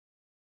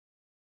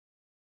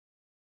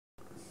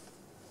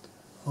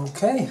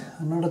Okay,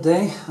 another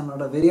day,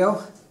 another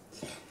video.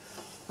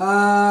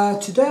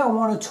 Today I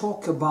want to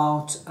talk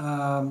about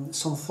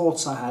some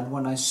thoughts I had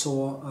when I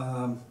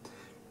saw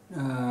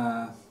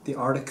the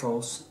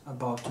articles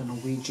about the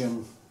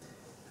Norwegian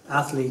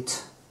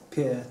athlete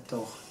Petter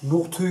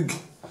Northug,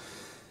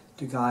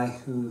 the guy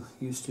who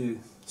used to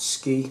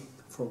ski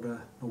for the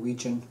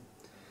Norwegian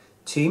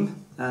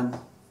team and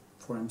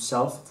for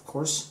himself, of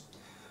course.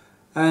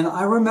 And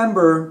I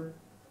remember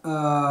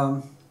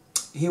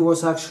he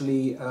was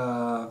actually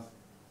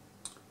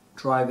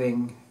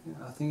driving,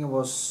 I think it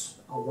was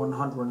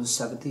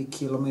 170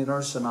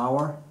 kilometers an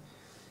hour,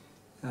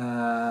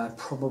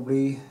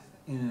 probably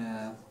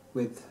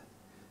with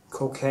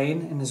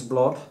cocaine in his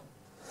blood.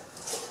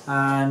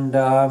 And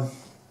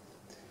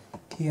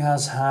he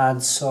has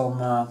had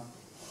some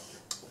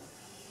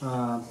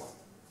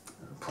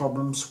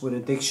problems with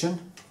addiction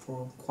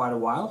for quite a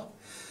while,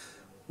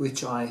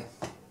 which I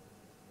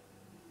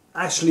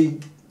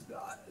actually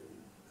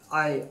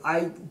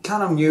I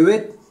kind of knew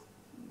it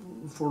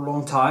for a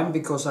long time,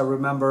 because I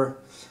remember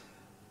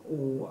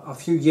a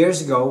few years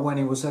ago when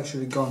he was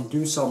actually going to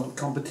do some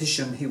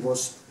competition, he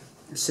was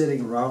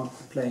sitting around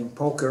playing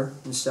poker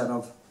instead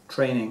of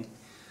training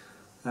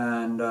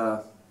and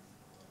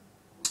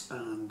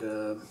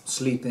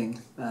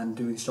sleeping and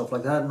doing stuff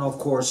like that. And of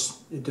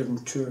course it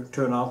didn't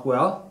turn out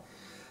well.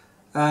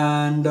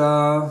 And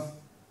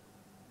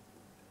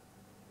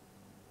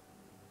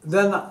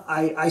then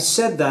I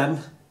said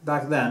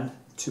back then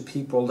to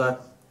people that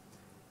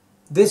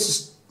this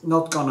is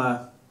not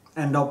gonna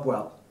end up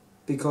well,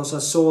 because I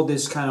saw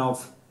this kind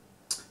of,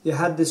 you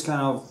had this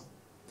kind of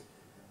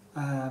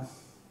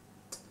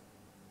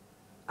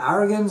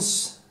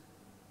arrogance,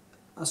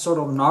 a sort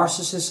of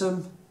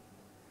narcissism,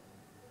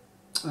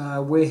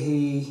 where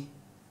he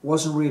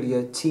wasn't really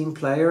a team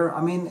player.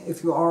 I mean,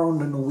 if you are on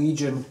the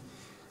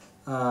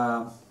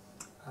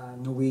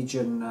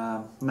Norwegian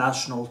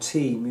national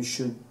team,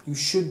 you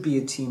should be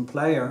a team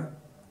player.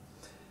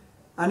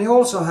 And he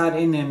also had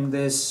in him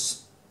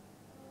this,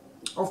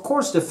 of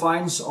course,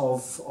 defiance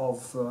of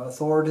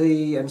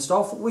authority and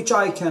stuff, which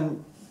I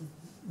can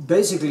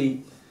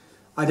basically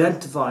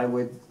identify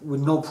with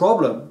no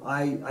problem.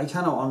 I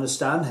cannot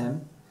understand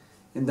him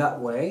in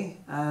that way.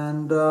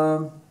 And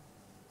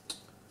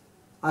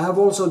I have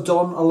also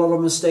done a lot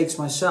of mistakes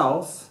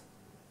myself.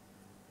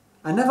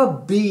 I never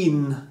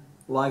been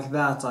like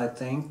that, I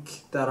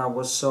think, that I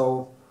was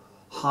so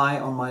high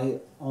on my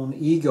own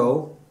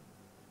ego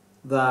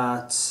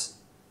that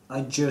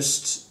I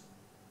just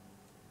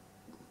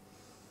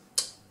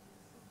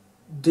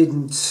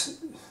didn't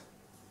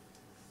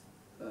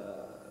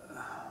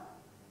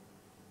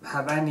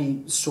have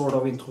any sort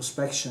of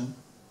introspection.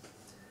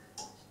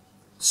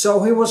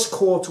 So he was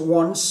caught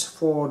once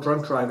for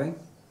drunk driving,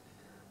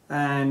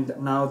 and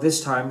now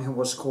this time he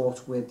was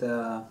caught with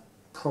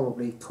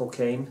probably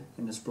cocaine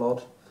in his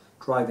blood,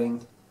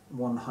 driving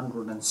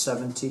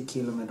 170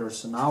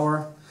 kilometers an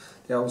hour.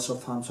 They also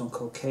found some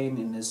cocaine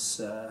in his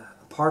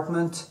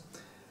apartment.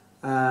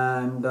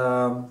 And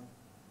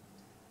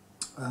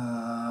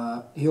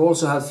he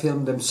also had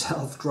filmed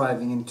himself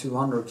driving in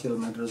 200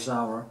 kilometers an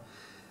hour.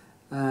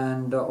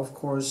 And of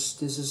course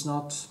this is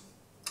not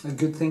a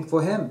good thing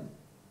for him.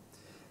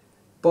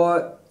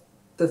 But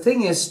the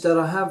thing is that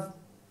I have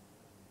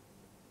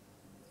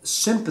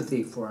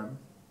sympathy for him,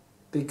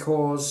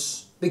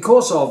 because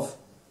of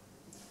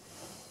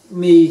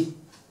me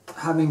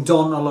having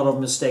done a lot of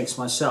mistakes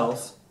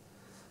myself.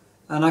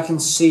 And I can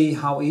see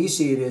how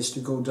easy it is to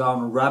go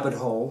down a rabbit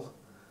hole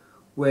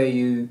where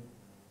you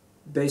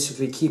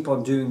basically keep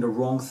on doing the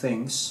wrong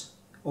things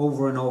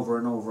over and over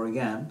and over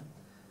again.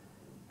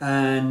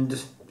 And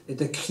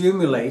it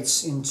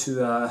accumulates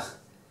into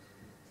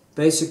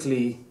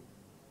basically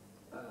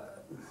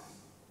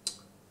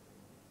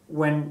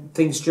when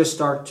things just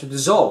start to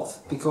dissolve.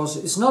 Because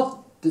it's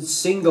not the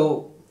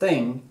single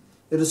thing,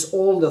 it is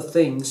all the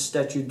things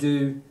that you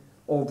do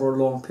over a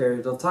long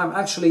period of time.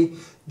 Actually,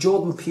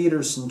 Jordan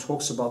Peterson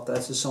talks about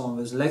that in some of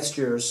his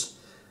lectures,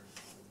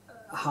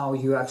 how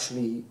you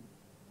actually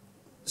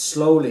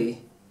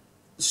slowly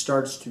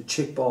starts to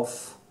chip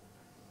off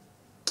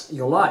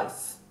your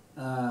life.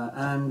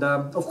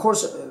 Of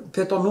course,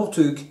 Petter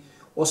Northug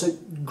was a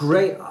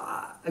great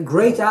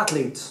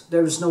athlete.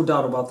 There is no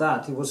doubt about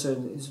that. He was a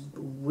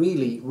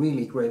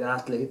really great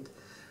athlete.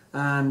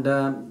 And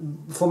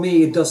for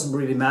me it doesn't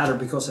really matter,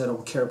 because I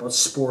don't care about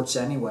sports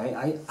anyway.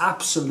 I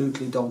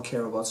absolutely don't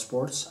care about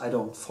sports. I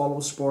don't follow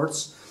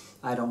sports.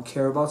 I don't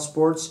care about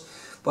sports.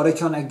 But I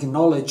can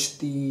acknowledge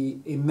the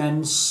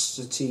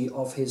immensity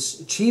of his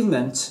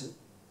achievement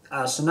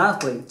as an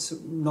athlete,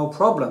 no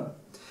problem.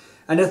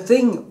 And the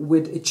thing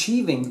with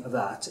achieving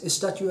that is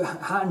that you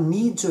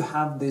need to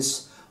have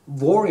this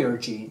warrior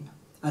gene.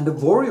 And the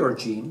warrior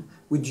gene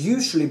would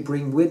usually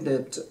bring with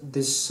it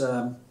this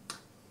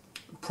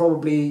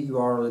probably you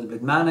are a little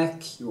bit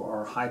manic, you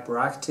are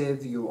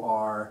hyperactive, you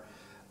are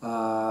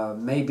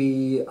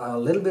maybe a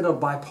little bit of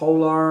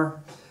bipolar,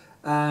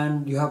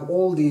 and you have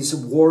all these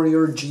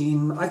warrior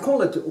gene. I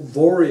call it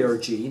warrior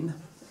gene,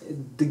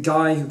 the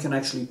guy who can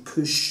actually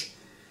push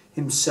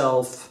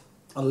himself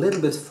a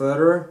little bit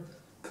further,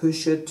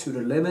 push it to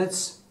the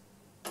limits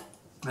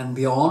and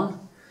beyond.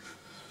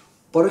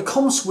 But it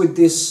comes with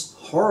this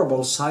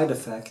horrible side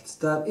effect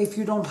that if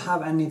you don't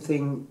have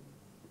anything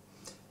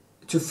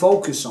to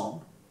focus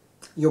on,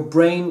 your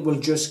brain will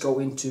just go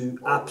into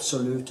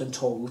absolute and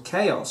total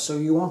chaos. So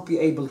you won't be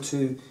able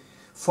to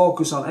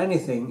focus on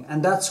anything,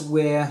 and that's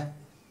where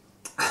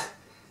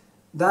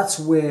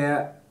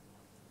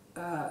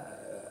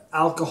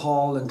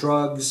alcohol and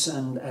drugs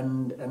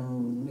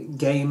and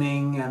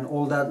gaming and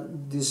all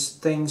that, these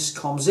things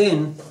comes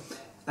in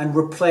and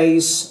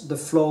replace the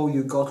flow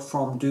you got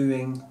from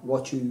doing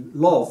what you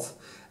love.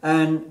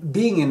 And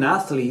being an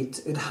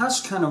athlete, it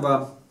has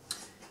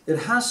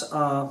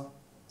a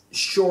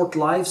short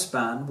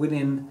lifespan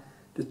within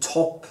the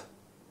top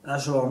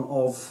echelon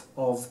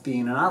of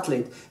being an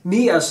athlete.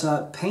 Me as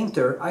a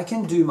painter, I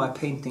can do my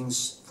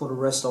paintings for the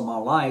rest of my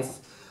life.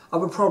 I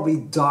will probably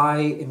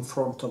die in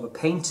front of a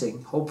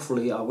painting.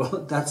 Hopefully I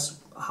will. That's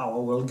how I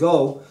will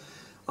go.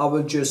 I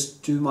will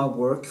just do my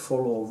work,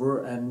 fall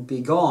over and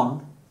be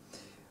gone.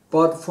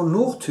 But for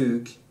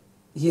Northug,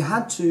 he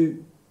had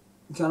to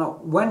kind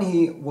of, when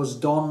he was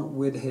done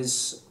with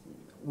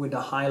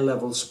the high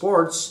level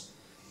sports,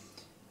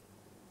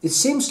 it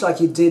seems like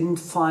he didn't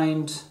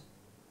find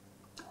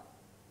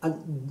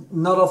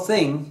another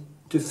thing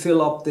to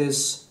fill up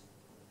this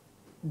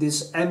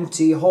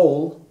empty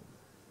hole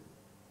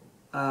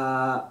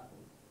that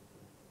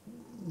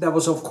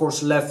was of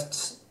course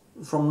left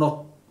from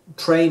not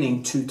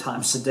training 2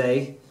 times a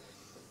day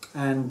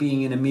and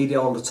being in the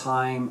media all the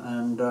time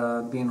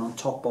and being on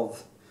top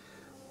of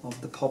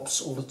the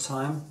pops all the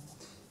time.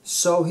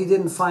 So he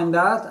didn't find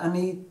that, and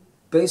he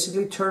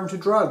basically turned to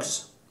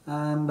drugs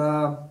and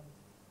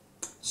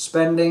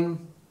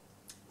spending,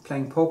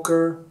 playing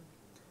poker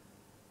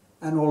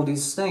and all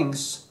these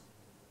things.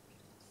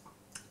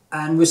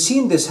 And we've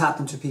seen this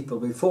happen to people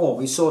before.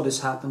 We saw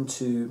this happen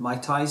to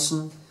Mike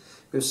Tyson.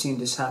 We've seen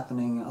this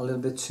happening a little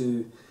bit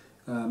to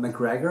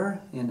McGregor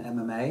in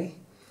MMA.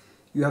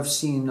 You have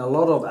seen a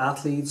lot of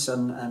athletes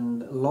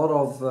and a lot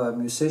of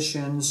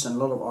musicians and a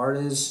lot of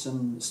artists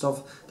and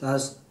stuff that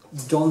has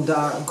gone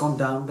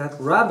down that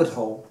rabbit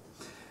hole.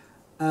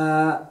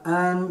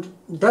 And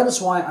that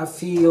is why I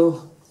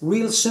feel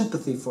real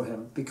sympathy for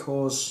him,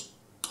 because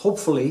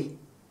hopefully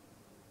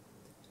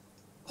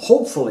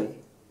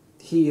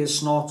he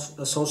is not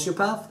a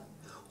sociopath.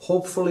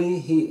 Hopefully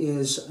he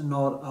is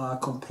not a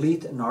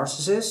complete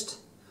narcissist.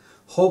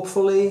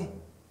 Hopefully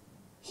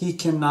he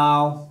can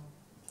now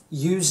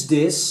use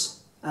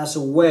this as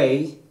a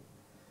way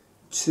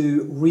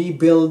to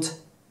rebuild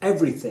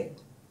everything.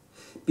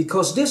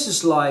 Because this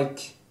is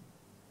like,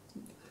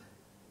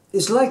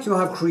 it's like you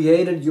have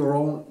created your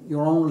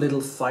own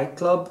little fight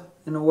club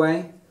in a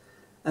way,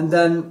 and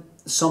then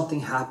something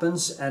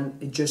happens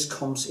and it just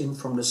comes in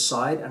from the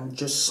side and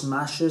just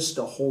smashes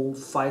the whole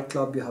fight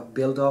club you have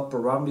built up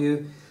around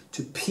you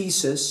to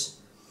pieces,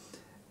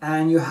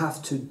 and you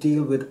have to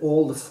deal with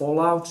all the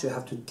fallout. You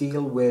have to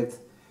deal with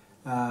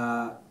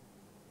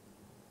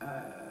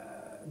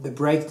the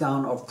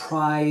breakdown of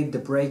pride, the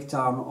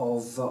breakdown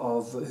of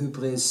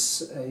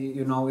hubris.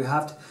 You know, you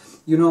have to,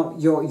 you know,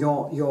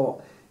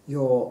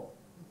 your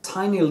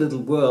tiny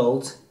little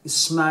world is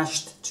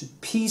smashed to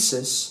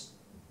pieces,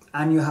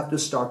 and you have to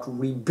start to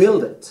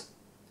rebuild it.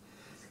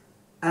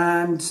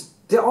 And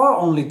there are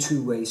only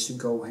 2 ways to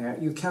go here.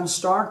 You can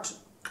start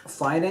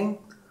fighting,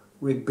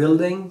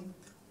 rebuilding,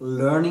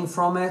 learning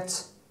from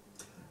it,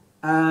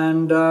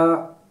 and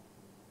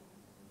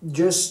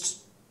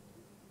just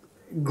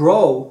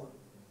grow.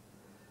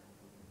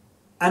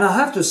 And I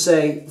have to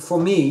say, for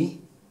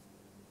me,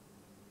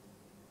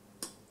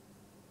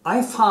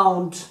 I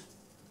found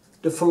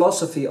the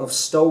philosophy of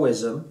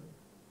Stoicism,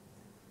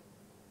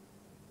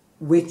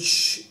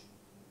 which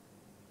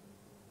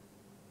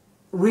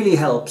really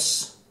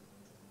helps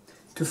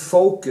to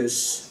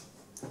focus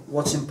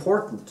what's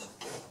important.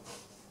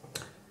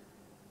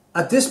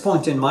 At this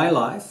point in my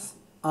life,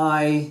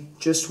 I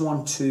just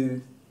want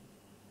to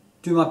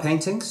do my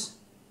paintings.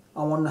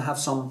 I want to have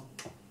some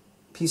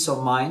peace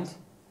of mind.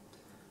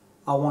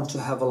 I want to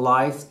have a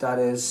life that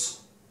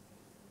is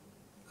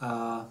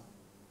I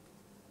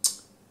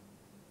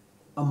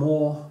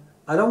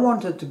don't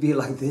want it to be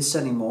like this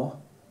anymore.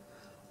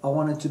 I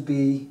want it to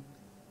be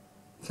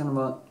kind of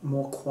a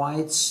more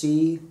quiet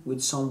sea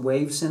with some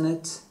waves in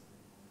it.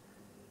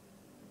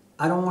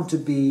 I don't want to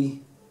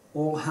be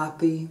all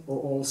happy or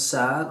all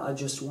sad. I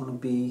just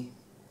want to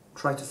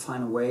try to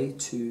find a way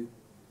to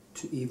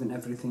even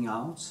everything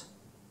out.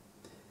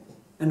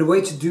 And the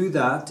way to do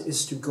that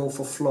is to go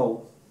for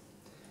flow.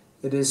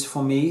 It is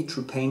for me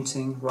through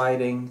painting,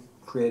 writing,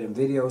 creating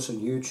videos on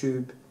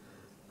YouTube,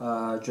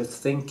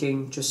 just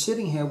thinking, just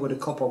sitting here with a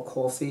cup of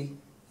coffee,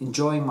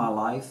 enjoying my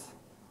life.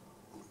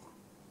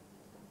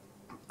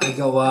 I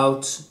go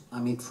out, I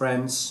meet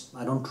friends,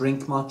 I don't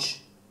drink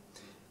much.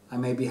 I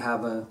maybe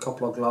have a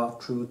couple of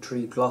 2 or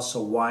 3 glasses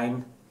of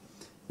wine,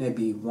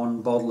 maybe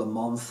 1 bottle a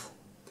month.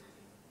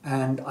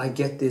 And I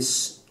get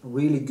this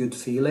really good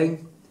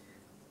feeling,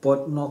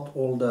 but not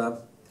all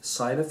the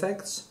side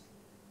effects.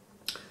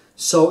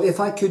 So if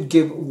I could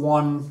give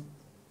one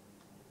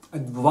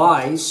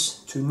advice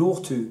to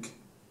Northug,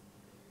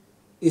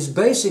 is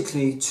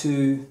basically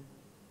to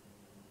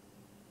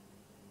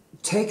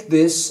take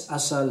this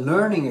as a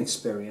learning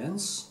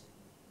experience,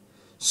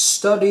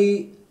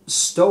 study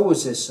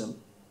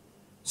Stoicism,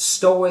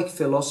 Stoic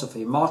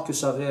philosophy,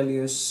 Marcus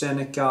Aurelius,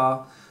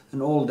 Seneca,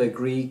 and all the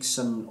Greeks,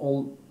 and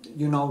all,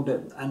 you know,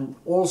 and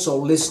also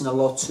listen a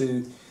lot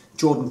to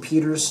Jordan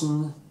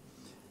Peterson,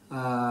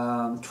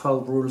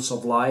 12 Rules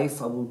of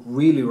Life. I would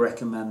really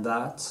recommend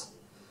that.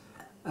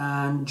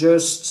 And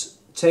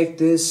just take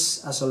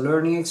this as a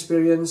learning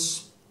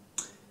experience.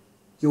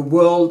 Your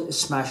world is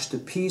smashed to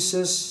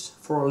pieces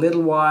for a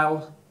little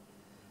while,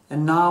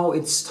 and now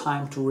it's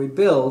time to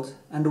rebuild.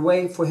 And the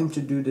way for him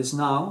to do this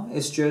now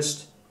is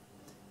just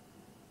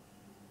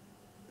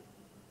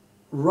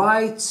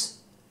write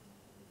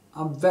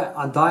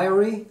a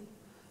diary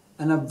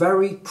and a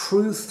very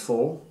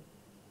truthful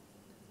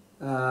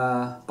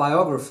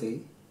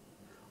biography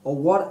of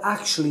what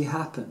actually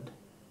happened,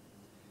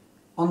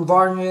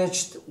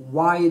 unvarnished,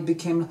 why it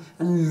became,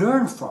 and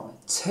learn from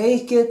it.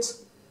 Take it,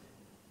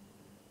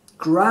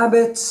 grab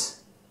it,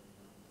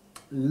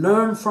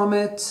 learn from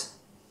it,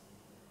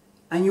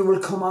 and you will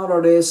come out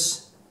of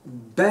this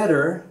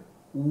better,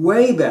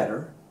 way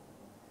better,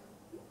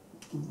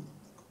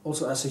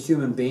 also as a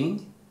human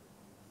being.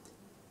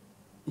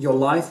 Your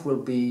life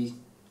will be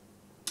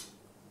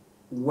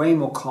way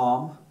more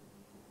calm.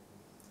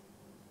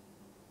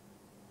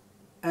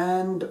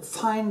 And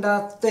find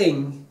that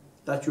thing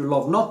that you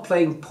love. Not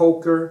playing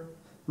poker,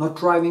 not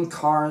driving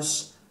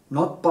cars,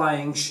 not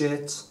buying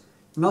shit,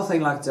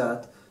 nothing like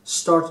that.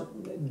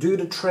 Do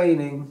the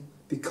training,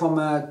 become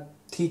a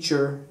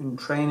teacher in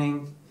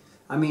training.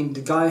 I mean,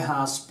 the guy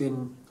has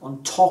been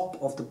on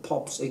top of the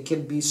pops. It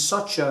can be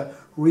such a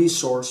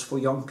resource for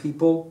young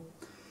people.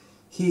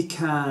 He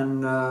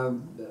can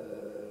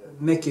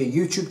make a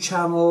YouTube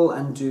channel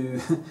and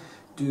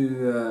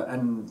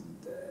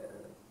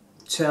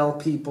tell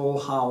people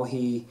how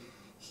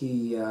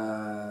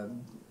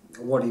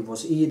what he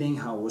was eating,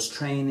 how he was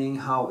training,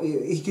 how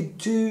he could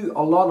do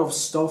a lot of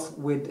stuff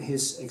with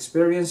his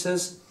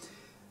experiences,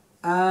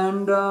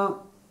 and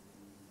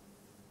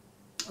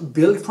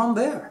build from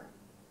there.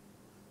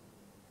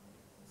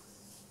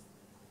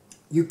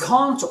 You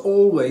can't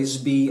always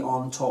be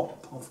on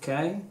top,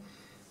 okay?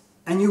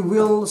 And you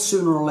will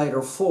sooner or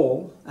later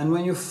fall. And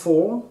when you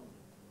fall,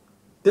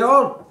 there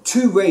are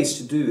two ways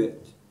to do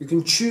it. You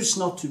can choose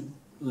not to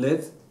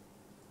live.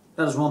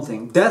 That is one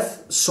thing.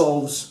 Death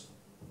solves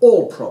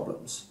all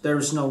problems. There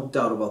is no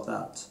doubt about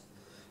that.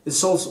 It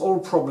solves all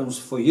problems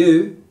for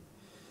you.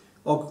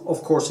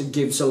 Of course, it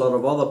gives a lot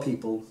of other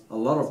people a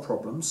lot of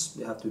problems.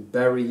 They have to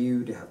bury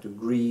you, they have to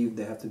grieve,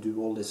 they have to do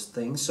all these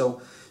things.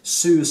 So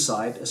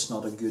suicide is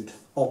not a good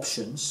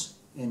option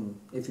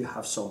if you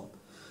have some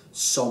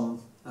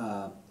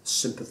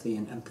sympathy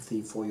and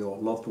empathy for your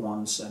loved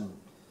ones and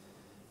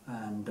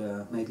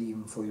maybe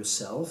even for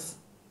yourself.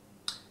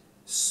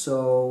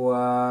 So,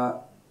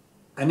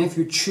 and if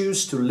you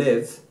choose to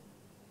live,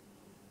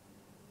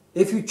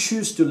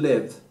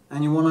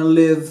 and you want to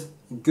live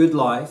a good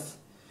life,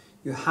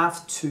 you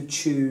have to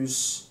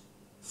choose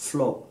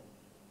flow.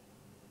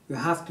 You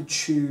have to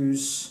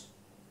choose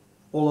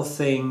all the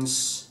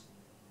things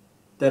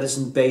that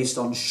isn't based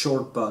on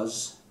short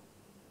buzz.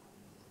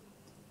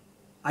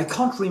 I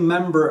can't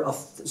remember a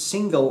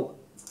single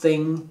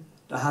thing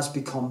that has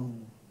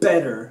become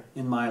better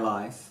in my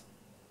life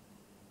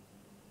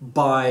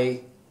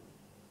by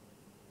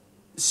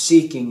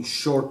seeking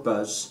short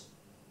buzz.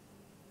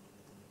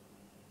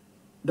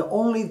 The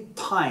only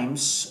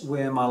times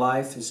where my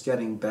life is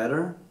getting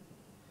better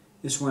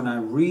is when I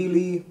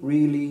really,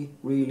 really,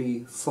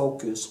 really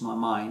focus my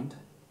mind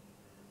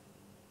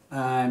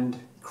and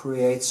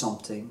create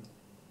something.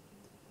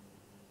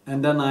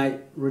 And then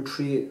I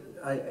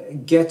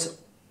get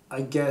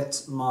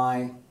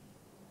my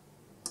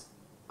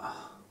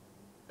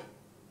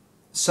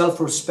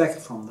self-respect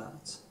from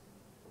that.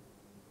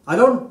 I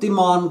don't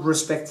demand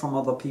respect from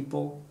other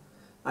people.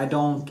 I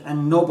don't,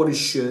 and nobody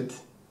should.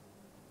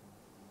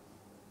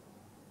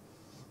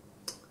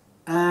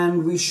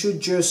 And we should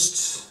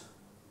just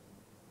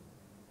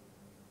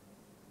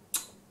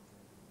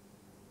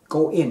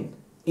go in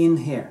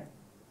here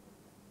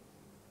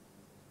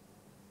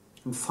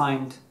and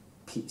find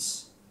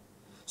peace.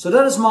 So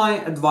that is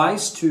my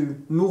advice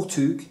to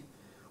Northug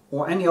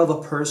or any other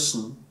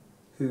person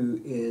who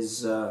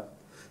is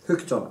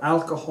hooked on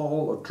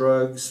alcohol or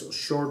drugs or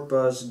short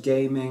buzz,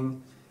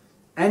 gaming,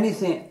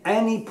 anything,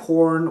 any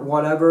porn,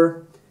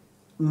 whatever.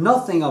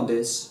 Nothing of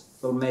this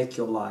will make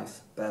your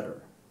life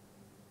better.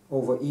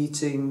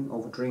 Overeating,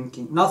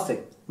 overdrinking,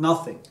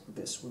 nothing of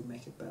this will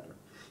make it better.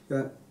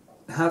 You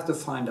have to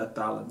find that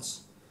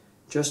balance.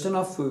 Just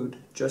enough food,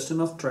 just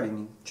enough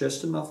training,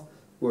 just enough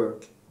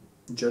work,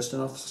 just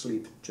enough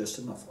sleep, just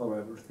enough of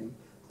everything.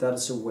 That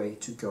is a way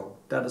to go.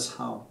 That is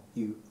how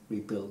you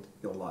rebuild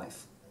your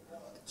life.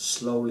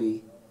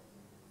 Slowly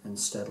and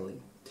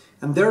steadily.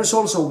 And there is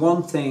also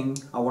one thing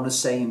I want to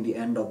say in the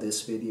end of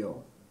this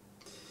video.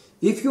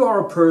 If you are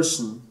a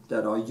person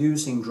that are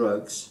using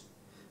drugs,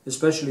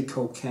 especially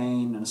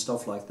cocaine and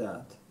stuff like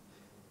that,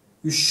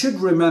 you should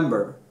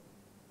remember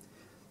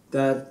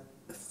that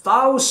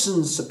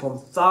thousands upon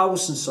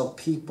thousands of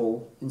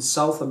people in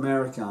South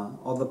America,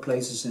 other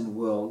places in the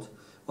world,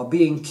 are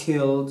being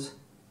killed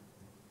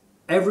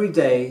every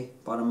day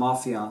by the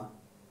mafia,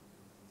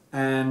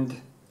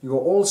 and you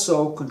are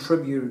also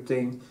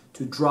contributing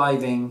to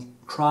driving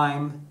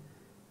crime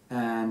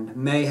and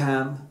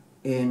mayhem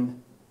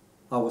in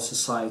our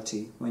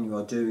society when you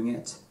are doing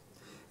it.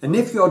 And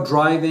if you are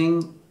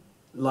driving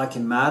like a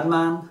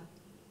madman,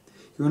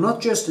 you're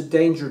not just a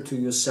danger to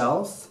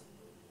yourself,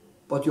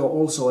 but you're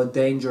also a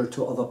danger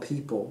to other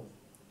people.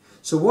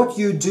 So what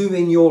you do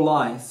in your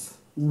life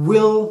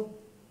will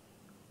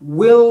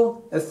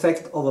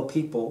affect other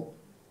people.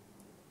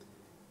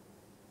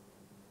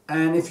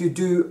 And if you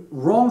do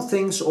wrong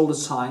things all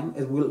the time,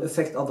 it will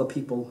affect other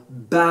people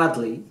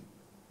badly.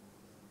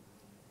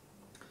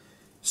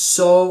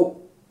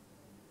 So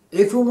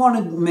if we want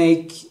to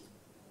make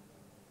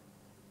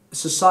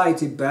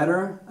society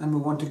better and we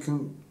want to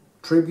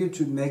contribute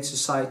to make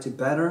society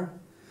better,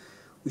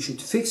 we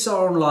should fix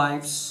our own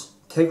lives,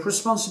 take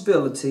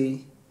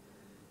responsibility,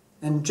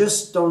 and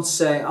just don't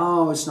say,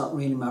 oh, it's not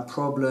really my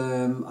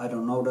problem, I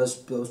don't know those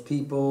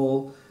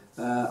people,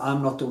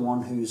 I'm not the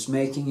one who's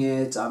making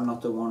it, I'm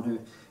not the one who...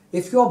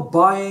 If you're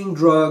buying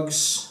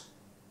drugs,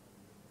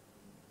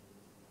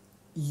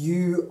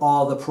 you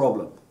are the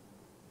problem.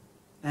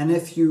 And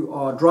if you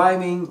are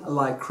driving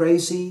like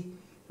crazy,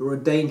 you're a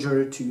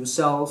danger to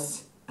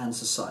yourself and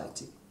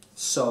society.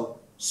 So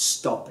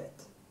stop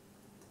it.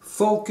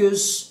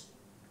 Focus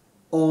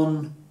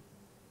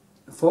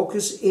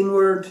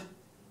inward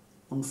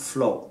on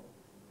flow,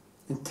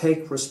 and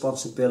take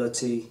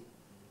responsibility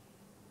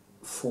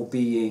for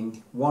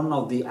being one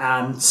of the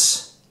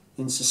ants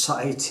in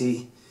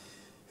society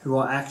who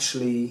are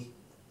actually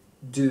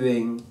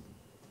doing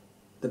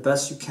the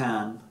best you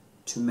can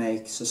to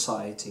make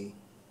society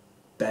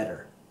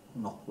better,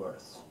 not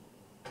worse.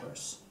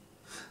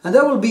 And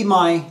that will be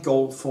my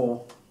goal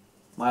for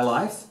my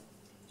life,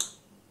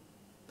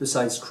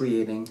 besides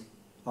creating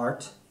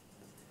art,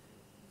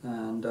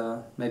 and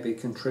maybe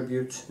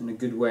contribute in a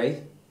good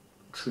way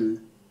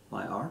through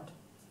my art.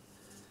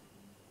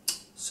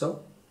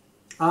 So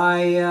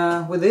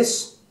with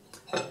this,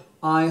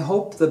 I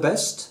hope the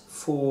best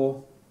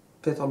for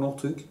Petter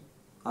Northug.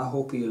 I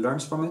hope he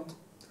learns from it.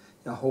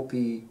 I hope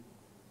he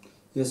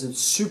has a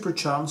super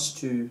chance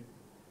to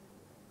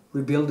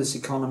rebuild his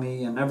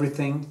economy and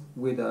everything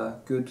with a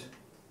good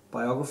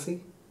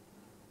biography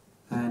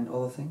and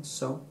other things.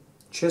 So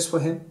cheers for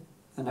him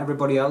and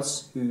everybody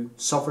else who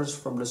suffers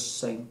from the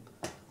same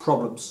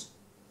problems.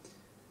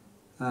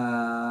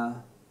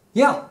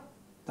 Yeah,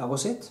 that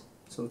was it.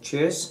 So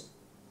cheers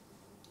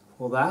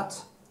for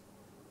that.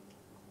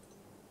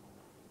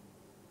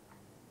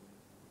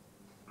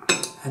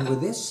 And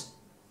with this,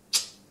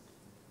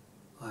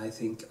 I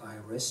think I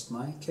rest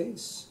my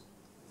case.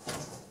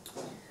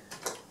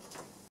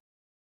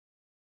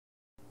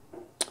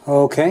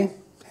 Okay,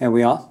 here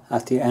we are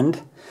at the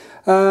end.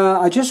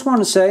 I just want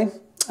to say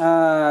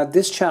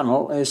this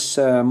channel is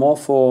more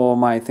for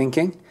my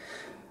thinking.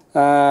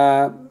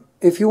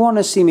 If you want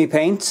to see me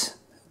paint,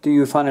 do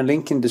you find a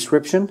link in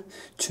description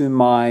to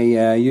my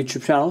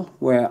YouTube channel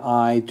where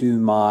I do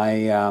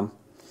my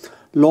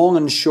long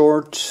and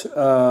short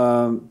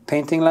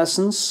painting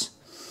lessons.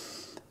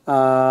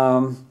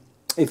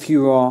 If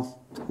you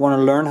want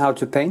to learn how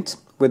to paint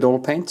with oil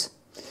paint.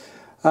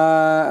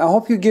 I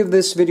hope you give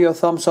this video a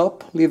thumbs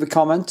up, leave a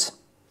comment,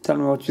 tell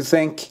me what you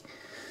think,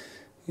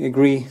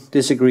 agree,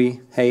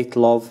 disagree, hate,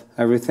 love,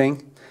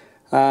 everything.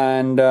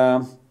 And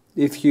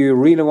if you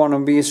really want to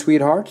be a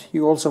sweetheart,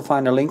 you also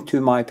find a link to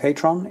my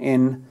Patreon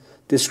in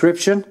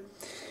description,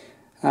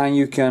 and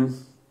you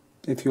can,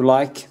 if you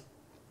like,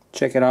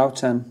 check it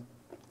out and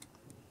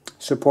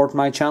support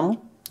my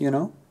channel. You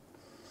know,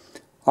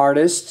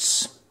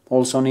 artists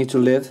also need to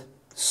live.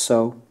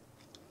 So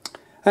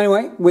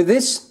anyway, with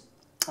this,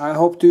 I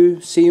hope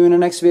to see you in the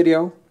next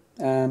video,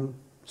 and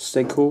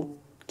stay cool,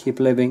 keep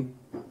living,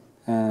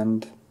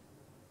 and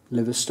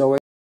live a stoic